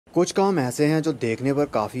कुछ काम ऐसे हैं जो देखने पर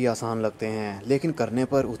काफ़ी आसान लगते हैं लेकिन करने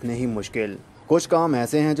पर उतने ही मुश्किल। कुछ काम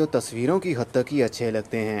ऐसे हैं जो तस्वीरों की हद तक ही अच्छे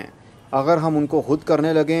लगते हैं, अगर हम उनको खुद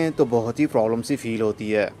करने लगें तो बहुत ही प्रॉब्लम सी फील होती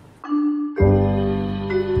है।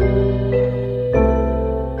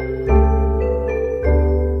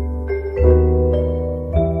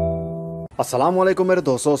 अस्सलाम वालेकुम मेरे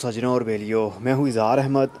दोस्तों, सजनों और बेलियों, मैं हूँ इज़हार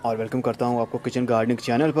अहमद और वेलकम करता हूँ आपको किचन गार्डनिंग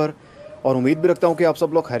चैनल पर। और उम्मीद भी रखता हूँ कि आप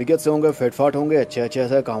सब लोग खैरियत से होंगे, फिटफाट होंगे, अच्छे अच्छे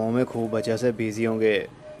से कामों में खूब अच्छे से बिजी होंगे।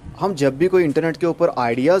 हम जब भी कोई इंटरनेट के ऊपर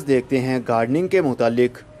आइडियाज़ देखते हैं गार्डनिंग के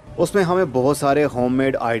मुतालिक, उसमें हमें बहुत सारे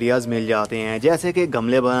होममेड आइडियाज़ मिल जाते हैं, जैसे कि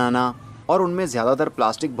गमले बनाना। और उनमें ज़्यादातर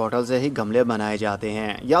प्लास्टिक बॉटल से ही गमले बनाए जाते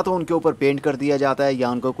हैं, या तो उनके ऊपर पेंट कर दिया जाता है या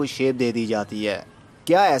उनको कोई शेप दे दी जाती है।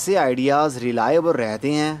 क्या ऐसे आइडियाज़ रिलायबल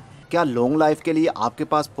रहते हैं? क्या लॉन्ग लाइफ के लिए आपके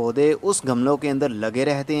पास पौधे उस गमलों के अंदर लगे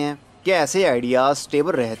रहते हैं? क्या ऐसे आइडियाज़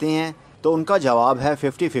स्टेबल रहते हैं? तो उनका जवाब है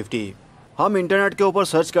 50-50। हम इंटरनेट के ऊपर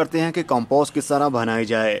सर्च करते हैं कि कंपोस्ट किस तरह बनाई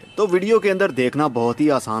जाए, तो वीडियो के अंदर देखना बहुत ही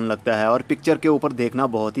आसान लगता है और पिक्चर के ऊपर देखना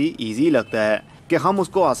बहुत ही ईजी लगता है कि हम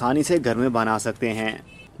उसको आसानी से घर में बना सकते हैं।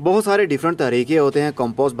 बहुत सारे डिफरेंट तरीके होते हैं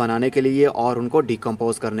कंपोस्ट बनाने के लिए और उनको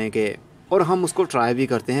डिकम्पोज करने के, और हम उसको ट्राई भी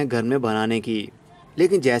करते हैं घर में बनाने की।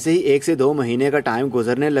 लेकिन जैसे ही 1 से 2 महीने का टाइम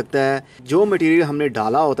गुजरने लगता है, जो मटेरियल हमने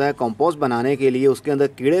डाला होता है कंपोस्ट बनाने के लिए उसके अंदर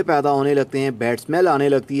कीड़े पैदा होने लगते हैं, बैड स्मेल आने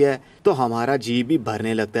लगती है, तो हमारा जी भी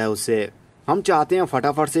भरने लगता है उससे। हम चाहते हैं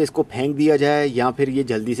फटाफट से इसको फेंक दिया जाए या फिर ये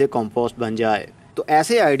जल्दी से कंपोस्ट बन जाए। तो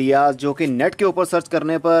ऐसे आइडियाज़ जो कि नेट के ऊपर सर्च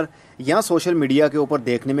करने पर या सोशल मीडिया के ऊपर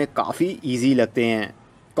देखने में काफ़ी ईजी लगते हैं।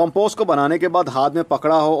 कंपोस्ट को बनाने के बाद हाथ में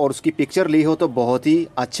पकड़ा हो और उसकी पिक्चर ली हो तो बहुत ही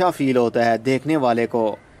अच्छा फील होता है देखने वाले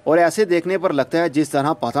को, और ऐसे देखने पर लगता है जिस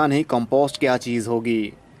तरह पता नहीं कंपोस्ट क्या चीज़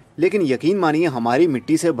होगी। लेकिन यकीन मानिए, हमारी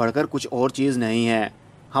मिट्टी से बढ़कर कुछ और चीज़ नहीं है।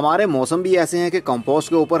 हमारे मौसम भी ऐसे हैं कि कंपोस्ट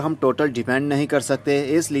के ऊपर हम टोटल डिपेंड नहीं कर सकते,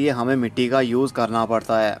 इसलिए हमें मिट्टी का यूज़ करना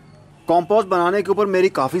पड़ता है। कंपोस्ट बनाने के ऊपर मेरी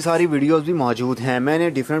काफ़ी सारी वीडियोस भी मौजूद हैं। मैंने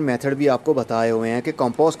डिफरेंट मेथड भी आपको बताए हुए हैं कि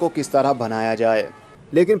कंपोस्ट को किस तरह बनाया जाए।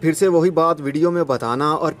 लेकिन फिर से वही बात, वीडियो में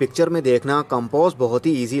बताना और पिक्चर में देखना, कंपोस्ट बहुत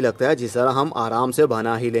ही इजी लगता है जिस तरह हम आराम से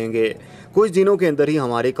बना ही लेंगे। कुछ दिनों के अंदर ही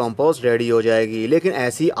हमारी कंपोस्ट रेडी हो जाएगी, लेकिन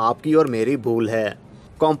ऐसी आपकी और मेरी भूल है।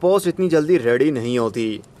 कंपोस्ट इतनी जल्दी रेडी नहीं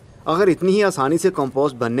होती। अगर इतनी ही आसानी से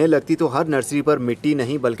कंपोस्ट बनने लगती तो हर नर्सरी पर मिट्टी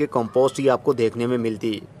नहीं बल्कि कंपोस्ट ही आपको देखने में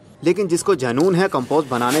मिलती। लेकिन जिसको जुनून है कंपोस्ट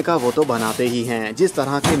बनाने का वो तो बनाते ही हैं, जिस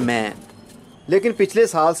तरह के मैं। लेकिन पिछले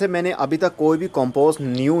साल से मैंने अभी तक कोई भी कंपोस्ट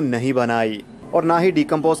न्यू नहीं बनाई और ना ही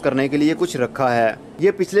डिकम्पोज करने के लिए कुछ रखा है।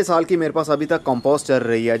 ये पिछले साल की मेरे पास अभी तक कंपोस्ट चल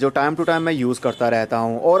रही है, जो टाइम टू टाइम मैं यूज़ करता रहता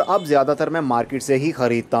हूँ, और अब ज़्यादातर मैं मार्केट से ही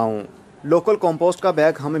ख़रीदता हूँ। लोकल कंपोस्ट का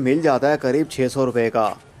बैग हमें मिल जाता है करीब 600 रुपये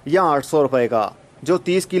का या 800 रुपये का, जो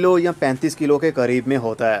 30 किलो या 35 किलो के करीब में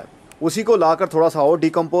होता है। उसी को लाकर थोड़ा सा और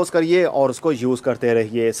डिकम्पोज करिए और उसको यूज़ करते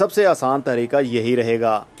रहिए। सबसे आसान तरीका यही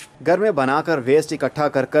रहेगा। घर में बनाकर वेस्ट इकट्ठा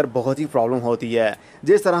कर कर बहुत ही प्रॉब्लम होती है।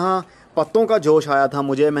 जिस तरह पत्तों का जोश आया था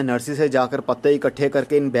मुझे, मैं नर्सरी से जाकर पत्ते इकट्ठे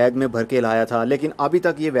करके इन बैग में भर के लाया था, लेकिन अभी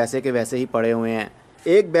तक ये वैसे के वैसे ही पड़े हुए हैं।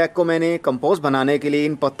 एक बैग को मैंने कंपोस्ट बनाने के लिए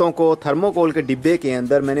इन पत्तों को थर्मोकोल के डिब्बे के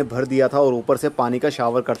अंदर मैंने भर दिया था और ऊपर से पानी का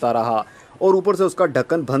शावर करता रहा और ऊपर से उसका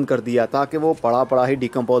ढक्कन बंद कर दिया ताकि वो पड़ा पड़ा ही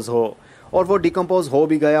डिकम्पोज हो। और वो डिकम्पोज हो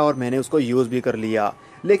भी गया और मैंने उसको यूज़ भी कर लिया।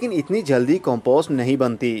 लेकिन इतनी जल्दी कंपोस्ट नहीं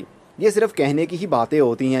बनती। ये सिर्फ कहने की ही बातें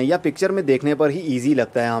होती हैं या पिक्चर में देखने पर ही ईजी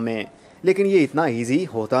लगता है हमें, लेकिन ये इतना ईजी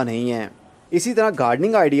होता नहीं है। इसी तरह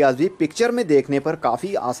गार्डनिंग आइडियाज़ भी पिक्चर में देखने पर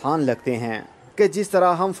काफ़ी आसान लगते हैं कि जिस तरह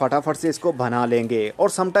हम फटाफट से इसको बना लेंगे, और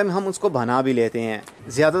समटाइम हम उसको बना भी लेते हैं।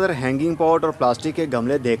 ज़्यादातर हैंगिंग पॉट और प्लास्टिक के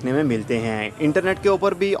गमले देखने में मिलते हैं इंटरनेट के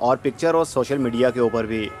ऊपर भी, और पिक्चर और सोशल मीडिया के ऊपर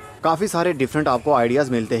भी काफ़ी सारे डिफरेंट आपको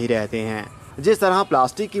आइडियाज़ मिलते ही रहते हैं। जिस तरह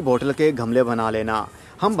प्लास्टिक की बोतल के गमले बना लेना,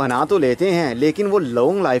 हम बना तो लेते हैं लेकिन वो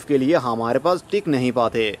लॉन्ग लाइफ के लिए हमारे पास टिक नहीं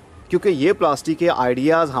पाते, क्योंकि ये प्लास्टिक के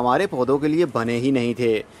आइडियाज़ हमारे पौधों के लिए बने ही नहीं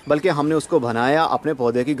थे, बल्कि हमने उसको बनाया अपने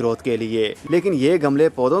पौधे की ग्रोथ के लिए। लेकिन ये गमले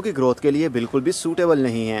पौधों की ग्रोथ के लिए बिल्कुल भी सूटेबल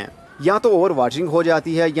नहीं हैं। या तो ओवर वाटरिंग हो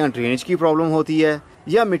जाती है, या ड्रेनेज की प्रॉब्लम होती है,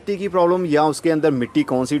 या मिट्टी की प्रॉब्लम, या उसके अंदर मिट्टी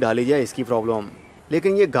कौन सी डाली जाए इसकी प्रॉब्लम।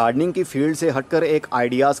 लेकिन ये गार्डनिंग की फील्ड से हटकर एक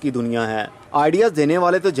आइडियाज़ की दुनिया है। आइडियाज़ देने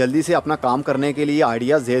वाले तो जल्दी से अपना काम करने के लिए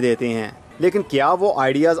आइडियाज़ दे देते हैं, लेकिन क्या वो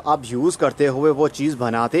आइडियाज़ आप यूज़ करते हुए वो चीज़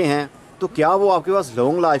बनाते हैं तो क्या वो आपके पास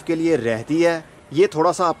लॉन्ग लाइफ के लिए रहती है? ये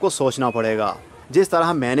थोड़ा सा आपको सोचना पड़ेगा। जिस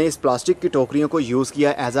तरह मैंने इस प्लास्टिक की टोकरियों को यूज़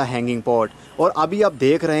किया एज अ हैंगिंग पॉट, और अभी आप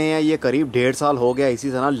देख रहे हैं ये करीब 1.5 साल हो गया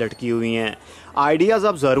इसी तरह लटकी हुई हैं। आइडियाज़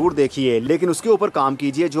आप ज़रूर देखिए, लेकिन उसके ऊपर काम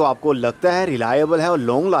कीजिए जो आपको लगता है रिलायबल है और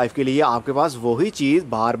लॉन्ग लाइफ के लिए आपके पास वही चीज़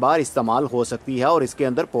बार बार इस्तेमाल हो सकती है और इसके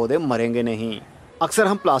अंदर पौधे मरेंगे नहीं। अक्सर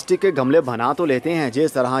हम प्लास्टिक के गमले बना तो लेते हैं,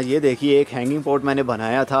 जिस तरह ये देखिए एक हैंगिंग पॉट मैंने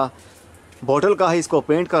बनाया था, बोतल का ही इसको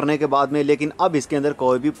पेंट करने के बाद में, लेकिन अब इसके अंदर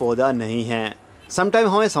कोई भी पौधा नहीं है। समटाइम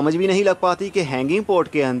हमें समझ भी नहीं लग पाती कि हैंगिंग पॉट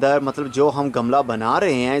के अंदर मतलब जो हम गमला बना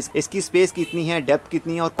रहे हैं इसकी स्पेस कितनी है, डेप्थ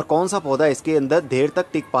कितनी है और कौन सा पौधा इसके अंदर देर तक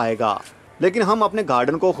टिक पाएगा। लेकिन हम अपने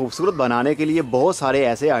गार्डन को खूबसूरत बनाने के लिए बहुत सारे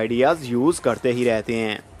ऐसे आइडियाज़ यूज़ करते ही रहते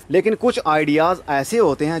हैं, लेकिन कुछ आइडियाज़ ऐसे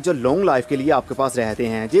होते हैं जो लॉन्ग लाइफ के लिए आपके पास रहते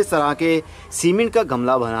हैं। जिस तरह के सीमेंट का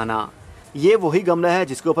गमला बनाना, ये वही गमला है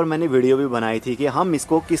जिसके ऊपर मैंने वीडियो भी बनाई थी कि हम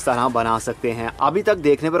इसको किस तरह बना सकते हैं। अभी तक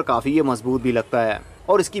देखने पर काफ़ी ये मजबूत भी लगता है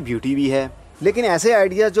और इसकी ब्यूटी भी है। लेकिन ऐसे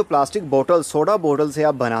आइडियाज़ जो प्लास्टिक बोतल, सोडा बोतल से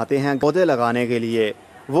आप बनाते हैं पौधे लगाने के लिए,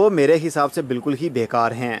 वो मेरे हिसाब से बिल्कुल ही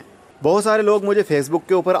बेकार हैं। बहुत सारे लोग मुझे फेसबुक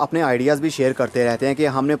के ऊपर अपने आइडियाज़ भी शेयर करते रहते हैं कि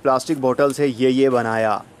हमने प्लास्टिक बोतल से ये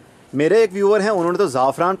बनाया। मेरे एक व्यूअर हैं, उन्होंने तो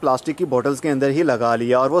ज़ाफ़रान प्लास्टिक की बोतल्स के अंदर ही लगा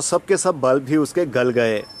लिया और वो सब के सब बल्ब भी उसके गल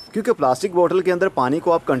गए, क्योंकि प्लास्टिक बोतल के अंदर पानी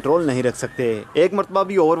को आप कंट्रोल नहीं रख सकते। एक मरतबा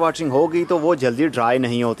भी ओवर वाटरिंग होगी तो वो जल्दी ड्राई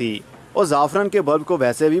नहीं होती और ज़ाफ़रान के बल्ब को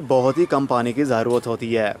वैसे भी बहुत ही कम पानी की ज़रूरत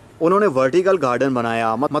होती है। उन्होंने वर्टिकल गार्डन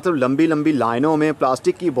बनाया, मतलब लंबी लंबी लाइनों में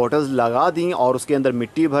प्लास्टिक की बोतल्स लगा दी और उसके अंदर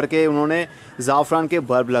मिट्टी भर के उन्होंने ज़ाफ़रान के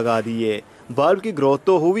बल्ब लगा दिए। बल्ब की ग्रोथ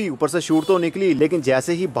तो हुई, ऊपर से शूट तो निकली, लेकिन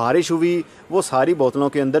जैसे ही बारिश हुई वो सारी बोतलों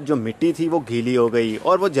के अंदर जो मिट्टी थी वो गीली हो गई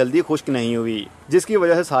और वो जल्दी खुश्क नहीं हुई, जिसकी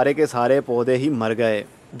वजह से सारे के सारे पौधे ही मर गए।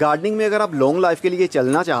 गार्डनिंग में अगर आप लॉन्ग लाइफ के लिए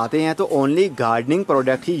चलना चाहते हैं तो ओनली गार्डनिंग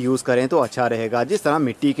प्रोडक्ट ही यूज़ करें तो अच्छा रहेगा। जिस तरह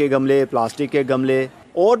मिट्टी के गमले, प्लास्टिक के गमले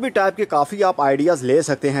और भी टाइप के काफ़ी आप आइडियाज़ ले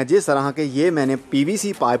सकते हैं। जिस तरह के ये मैंने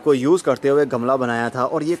पीवीसी पाइप को यूज़ करते हुए गमला बनाया था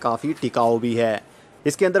और ये काफ़ी टिकाऊ भी है,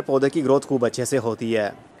 इसके अंदर पौधे की ग्रोथ खूब अच्छे से होती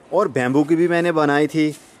है। और बैम्बू की भी मैंने बनाई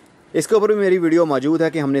थी, इसके ऊपर भी मेरी वीडियो मौजूद है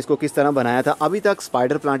कि हमने इसको किस तरह बनाया था। अभी तक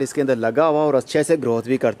स्पाइडर प्लांट इसके अंदर लगा हुआ और अच्छे से ग्रोथ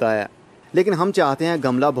भी करता है। लेकिन हम चाहते हैं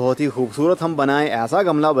गमला बहुत ही खूबसूरत हम बनाएं, ऐसा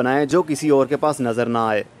गमला बनाएं जो किसी और के पास नज़र ना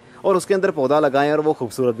आए और उसके अंदर पौधा लगाएं और वो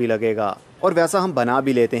खूबसूरत भी लगेगा। और वैसा हम बना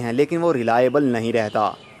भी लेते हैं, लेकिन वो रिलायबल नहीं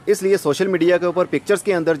रहता। इसलिए सोशल मीडिया के ऊपर पिक्चर्स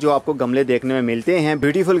के अंदर जो आपको गमले देखने में मिलते हैं,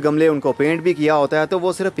 ब्यूटीफुल गमले, उनको पेंट भी किया होता है, तो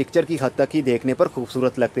वो सिर्फ पिक्चर की हद तक ही देखने पर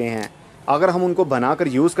खूबसूरत लगते हैं। अगर हम उनको बनाकर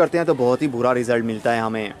यूज़ करते हैं तो बहुत ही बुरा रिजल्ट मिलता है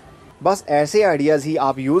हमें। बस ऐसे आइडियाज़ ही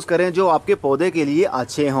आप यूज़ करें जो आपके पौधे के लिए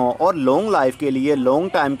अच्छे हों और लॉन्ग लाइफ के लिए,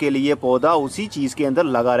 लॉन्ग टाइम के लिए पौधा उसी चीज़ के अंदर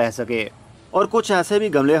लगा रह सके। और कुछ ऐसे भी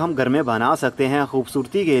गमले हम घर में बना सकते हैं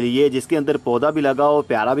खूबसूरती के लिए, जिसके अंदर पौधा भी लगा हो,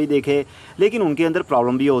 प्यारा भी देखे, लेकिन उनके अंदर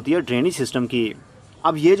प्रॉब्लम भी होती है ड्रेनेज सिस्टम की।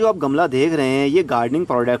 अब ये जो आप गमला देख रहे हैं ये गार्डनिंग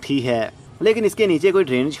प्रोडक्ट ही है, लेकिन इसके नीचे कोई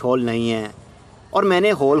ड्रेनेज होल नहीं है और मैंने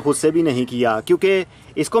होल खुद से भी नहीं किया, क्योंकि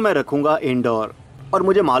इसको मैं रखूँगा इंडोर और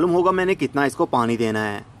मुझे मालूम होगा मैंने कितना इसको पानी देना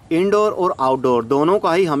है। इंडोर और आउटडोर दोनों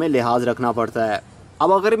का ही हमें लिहाज रखना पड़ता है।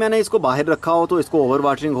 अब अगर मैंने इसको बाहर रखा हो तो इसको ओवर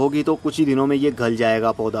वाटरिंग होगी तो कुछ ही दिनों में ये गल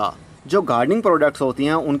जाएगा पौधा। जो गार्डनिंग प्रोडक्ट्स होती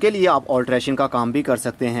हैं उनके लिए आप ऑल्ट्रेशन का काम भी कर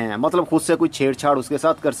सकते हैं, मतलब खुद से कुछ छेड़छाड़ उसके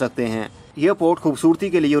साथ कर सकते हैं। यह पॉट खूबसूरती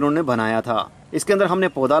के लिए उन्होंने बनाया था, इसके अंदर हमने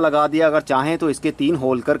पौधा लगा दिया। अगर चाहें तो इसके 3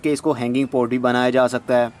 होल करके इसको हैंगिंग पॉट भी बनाया जा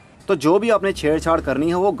सकता है। तो जो भी आपने छेड़छाड़ करनी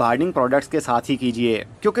है वो गार्डनिंग प्रोडक्ट्स के साथ ही कीजिए,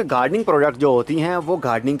 क्योंकि गार्डनिंग प्रोडक्ट जो होती हैं वो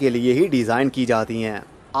गार्डनिंग के लिए ही डिज़ाइन की जाती हैं।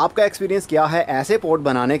 आपका एक्सपीरियंस क्या है ऐसे पॉट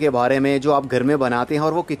बनाने के बारे में जो आप घर में बनाते हैं,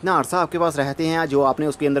 और वो कितना अरसा आपके पास रहते हैं? जो आपने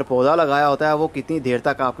उसके अंदर पौधा लगाया होता है वो कितनी देर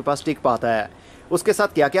तक आपके पास टिक पाता है? उसके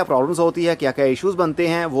साथ क्या क्या प्रॉब्लम्स होती है, क्या क्या इश्यूज़ बनते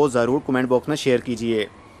हैं, वो ज़रूर कमेंट बॉक्स में शेयर कीजिए,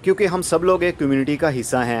 क्योंकि हम सब लोग एक कम्युनिटी का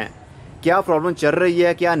हिस्सा हैं। क्या प्रॉब्लम चल रही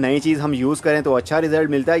है, क्या नई चीज़ हम यूज़ करें तो अच्छा रिजल्ट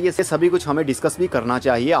मिलता है, ये सभी कुछ हमें डिस्कस भी करना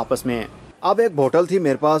चाहिए आपस में। अब एक बोतल थी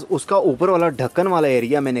मेरे पास, उसका ऊपर वाला ढक्कन वाला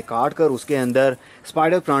एरिया मैंने काट कर उसके अंदर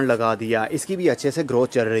स्पाइडर प्लांट लगा दिया। इसकी भी अच्छे से ग्रोथ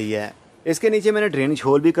चल रही है। इसके नीचे मैंने ड्रेनेज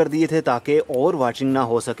होल भी कर दिए थे ताकि और वाटरिंग ना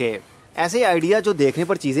हो सके। ऐसे आइडिया जो देखने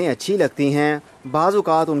पर चीज़ें अच्छी लगती हैं, बाज़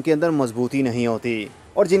औक़ात उनके अंदर मजबूती नहीं होती,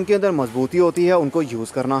 और जिनके अंदर मजबूती होती है उनको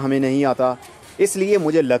यूज़ करना हमें नहीं आता। इसलिए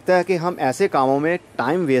मुझे लगता है कि हम ऐसे कामों में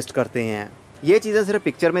टाइम वेस्ट करते हैं। ये चीज़ें सिर्फ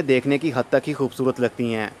पिक्चर में देखने की हद तक ही खूबसूरत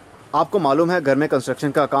लगती हैं। आपको मालूम है घर में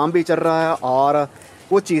कंस्ट्रक्शन का काम भी चल रहा है और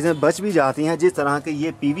वो चीज़ें बच भी जाती हैं। जिस तरह के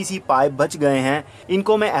ये पीवीसी पाइप बच गए हैं,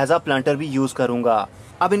 इनको मैं एज अ प्लांटर भी यूज़ करूँगा।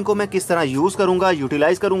 अब इनको मैं किस तरह यूज़ करूँगा,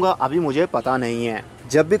 यूटिलाइज़ करूँगा, अभी मुझे पता नहीं है।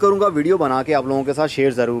 जब भी करूँगा वीडियो बना के आप लोगों के साथ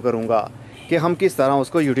शेयर ज़रूर करूँगा कि हम किस तरह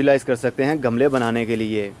उसको यूटिलाइज़ कर सकते हैं गमले बनाने के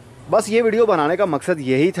लिए। बस ये वीडियो बनाने का मकसद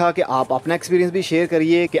यही था कि आप अपना एक्सपीरियंस भी शेयर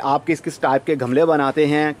करिए कि आप किस किस टाइप के गमले बनाते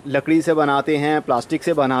हैं, लकड़ी से बनाते हैं, प्लास्टिक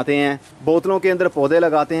से बनाते हैं, बोतलों के अंदर पौधे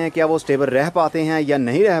लगाते हैं, क्या वो स्टेबल रह पाते हैं या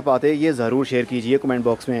नहीं रह पाते, ये ज़रूर शेयर कीजिए कमेंट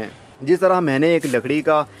बॉक्स में। जिस तरह मैंने एक लकड़ी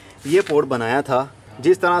का ये पॉट बनाया था,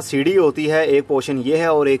 जिस तरह सीढ़ी होती है, एक पोर्शन ये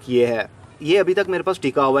है और एक ये है, ये अभी तक मेरे पास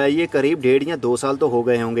टिका हुआ है। ये करीब 1.5 या 2 साल तो हो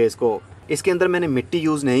गए होंगे इसको। इसके अंदर मैंने मिट्टी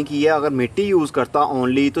यूज़ नहीं की है। अगर मिट्टी यूज़ करता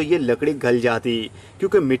ओनली तो ये लकड़ी गल जाती,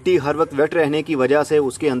 क्योंकि मिट्टी हर वक्त वेट रहने की वजह से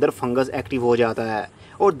उसके अंदर फंगस एक्टिव हो जाता है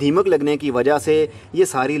और दीमक लगने की वजह से ये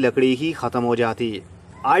सारी लकड़ी ही ख़त्म हो जाती।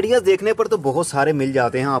 आइडियाज़ देखने पर तो बहुत सारे मिल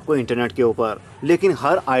जाते हैं आपको इंटरनेट के ऊपर, लेकिन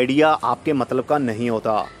हर आइडिया आपके मतलब का नहीं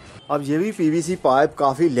होता। अब ये भी पीवीसी पाइप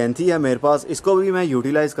काफ़ी लेंथी है मेरे पास, इसको भी मैं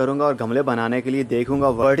यूटिलाइज़ करूँगा और गमले बनाने के लिए देखूँगा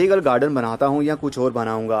वर्टिकल गार्डन बनाता हूँ या कुछ और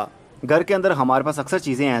बनाऊँगा। घर के अंदर हमारे पास अक्सर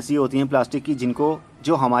चीज़ें ऐसी होती हैं प्लास्टिक की जिनको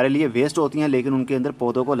जो हमारे लिए वेस्ट होती हैं, लेकिन उनके अंदर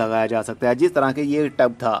पौधों को लगाया जा सकता है। जिस तरह के ये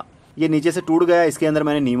टब था, ये नीचे से टूट गया, इसके अंदर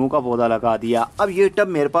मैंने नींबू का पौधा लगा दिया। अब ये टब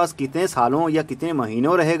मेरे पास कितने सालों या कितने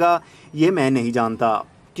महीनों रहेगा ये मैं नहीं जानता,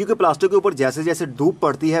 क्योंकि प्लास्टिक के ऊपर जैसे जैसे धूप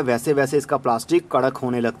पड़ती है वैसे वैसे इसका प्लास्टिक कड़क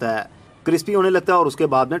होने लगता है, क्रिस्पी होने लगता है और उसके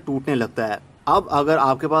बाद में टूटने लगता है। अब अगर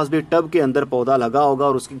आपके पास भी टब के अंदर पौधा लगा होगा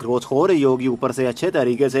और उसकी ग्रोथ हो रही होगी ऊपर से अच्छे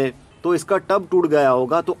तरीके से, तो इसका टब टूट गया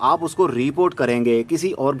होगा तो आप उसको रीपोर्ट करेंगे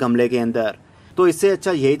किसी और गमले के अंदर। तो इससे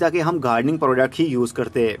अच्छा यही था कि हम गार्डनिंग प्रोडक्ट ही यूज़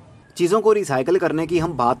करते। चीज़ों को रिसाइकिल करने की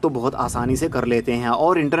हम बात तो बहुत आसानी से कर लेते हैं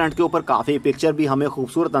और इंटरनेट के ऊपर काफ़ी पिक्चर भी हमें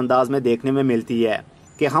खूबसूरत अंदाज में देखने में मिलती है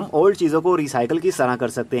कि हम ओल्ड चीज़ों को रिसाइकिल किस तरह कर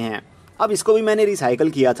सकते हैं। अब इसको भी मैंने रिसाइकिल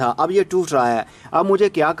किया था, अब ये टूट रहा है, अब मुझे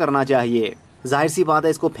क्या करना चाहिए? जाहिर सी बात है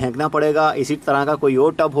इसको फेंकना पड़ेगा, इसी तरह का कोई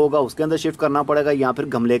और टब होगा उसके अंदर शिफ्ट करना पड़ेगा या फिर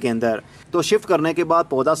गमले के अंदर। तो शिफ्ट करने के बाद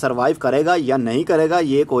पौधा सर्वाइव करेगा या नहीं करेगा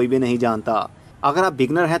ये कोई भी नहीं जानता। अगर आप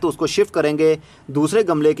बिगनर हैं तो उसको शिफ्ट करेंगे दूसरे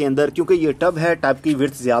गमले के अंदर, क्योंकि ये टब है, टब की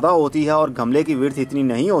विड्थ ज़्यादा होती है और गमले की विड्थ इतनी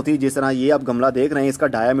नहीं होती। जिस तरह ये आप गमला देख रहे हैं इसका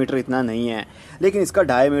डायामीटर इतना नहीं है, लेकिन इसका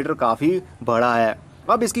डायामीटर काफ़ी बड़ा है।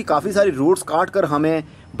 अब इसकी काफ़ी सारी रूट्स काट कर हमें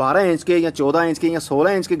 12 इंच के या 14 इंच के या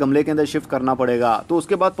 16 इंच के गमले के अंदर शिफ्ट करना पड़ेगा। तो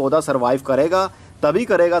उसके बाद पौधा सर्वाइव करेगा, तभी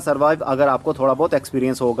करेगा सर्वाइव अगर आपको थोड़ा बहुत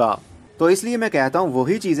एक्सपीरियंस होगा। तो इसलिए मैं कहता हूँ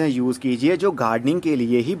वही चीज़ें यूज़ कीजिए जो गार्डनिंग के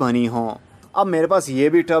लिए ही बनी हों। अब मेरे पास ये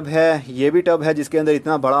भी टब है, ये भी टब है जिसके अंदर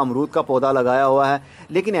इतना बड़ा अमरूद का पौधा लगाया हुआ है,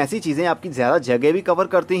 लेकिन ऐसी चीज़ें आपकी ज़्यादा जगह भी कवर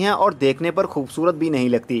करती हैं और देखने पर खूबसूरत भी नहीं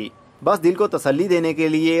लगती। बस दिल को तसल्ली देने के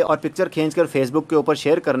लिए और पिक्चर खींचकर फेसबुक के ऊपर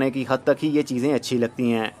शेयर करने की हद तक ही ये चीज़ें अच्छी लगती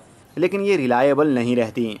हैं, लेकिन ये रिलायबल नहीं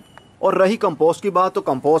रहती। और रही कंपोस्ट की बात, तो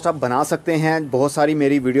कंपोस्ट आप बना सकते हैं, बहुत सारी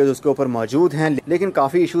मेरी वीडियोस उसके ऊपर मौजूद हैं, लेकिन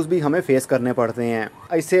काफ़ी इश्यूज भी हमें फेस करने पड़ते हैं।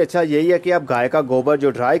 इससे अच्छा यही है कि आप गाय का गोबर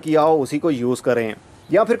जो ड्राई किया हो उसी को यूज़ करें,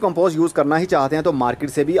 या फिर कंपोस्ट यूज़ करना ही चाहते हैं तो मार्केट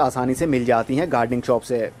से भी आसानी से मिल जाती हैं गार्डनिंग शॉप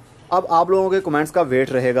से। अब आप लोगों के कमेंट्स का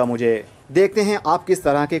वेट रहेगा, मुझे देखते हैं आप किस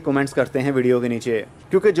तरह के कमेंट्स करते हैं वीडियो के नीचे,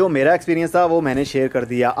 क्योंकि जो मेरा एक्सपीरियंस था वो मैंने शेयर कर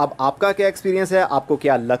दिया। अब आपका क्या एक्सपीरियंस है, आपको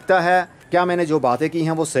क्या लगता है, क्या मैंने जो बातें की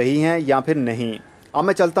हैं वो सही हैं या फिर नहीं। अब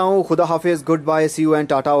मैं चलता हूँ, खुदा हाफिज़, good bye, C you and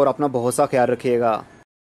Tata, और अपना बहुत सा ख्याल रखिएगा।